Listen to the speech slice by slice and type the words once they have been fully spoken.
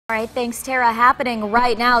All right, thanks, Tara. Happening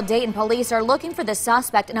right now, Dayton police are looking for the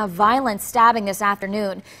suspect in a violent stabbing this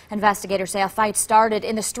afternoon. Investigators say a fight started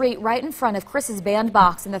in the street right in front of Chris's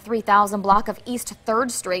Bandbox in the 3000 block of East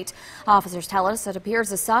 3rd Street. Officers tell us it appears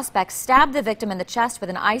the suspect stabbed the victim in the chest with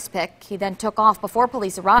an ice pick. He then took off before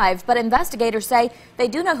police arrived, but investigators say they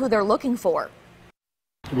do know who they're looking for.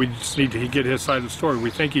 We just need to get his side of the story. We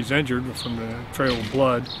think he's injured from the trail of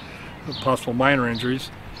blood, possible minor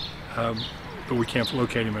injuries. But we can't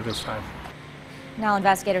locate him at this time. Now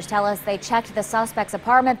investigators tell us they checked the suspect's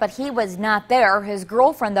apartment, but he was not there. His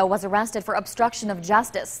girlfriend, though, was arrested for obstruction of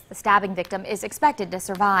justice. The stabbing victim is expected to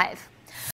survive.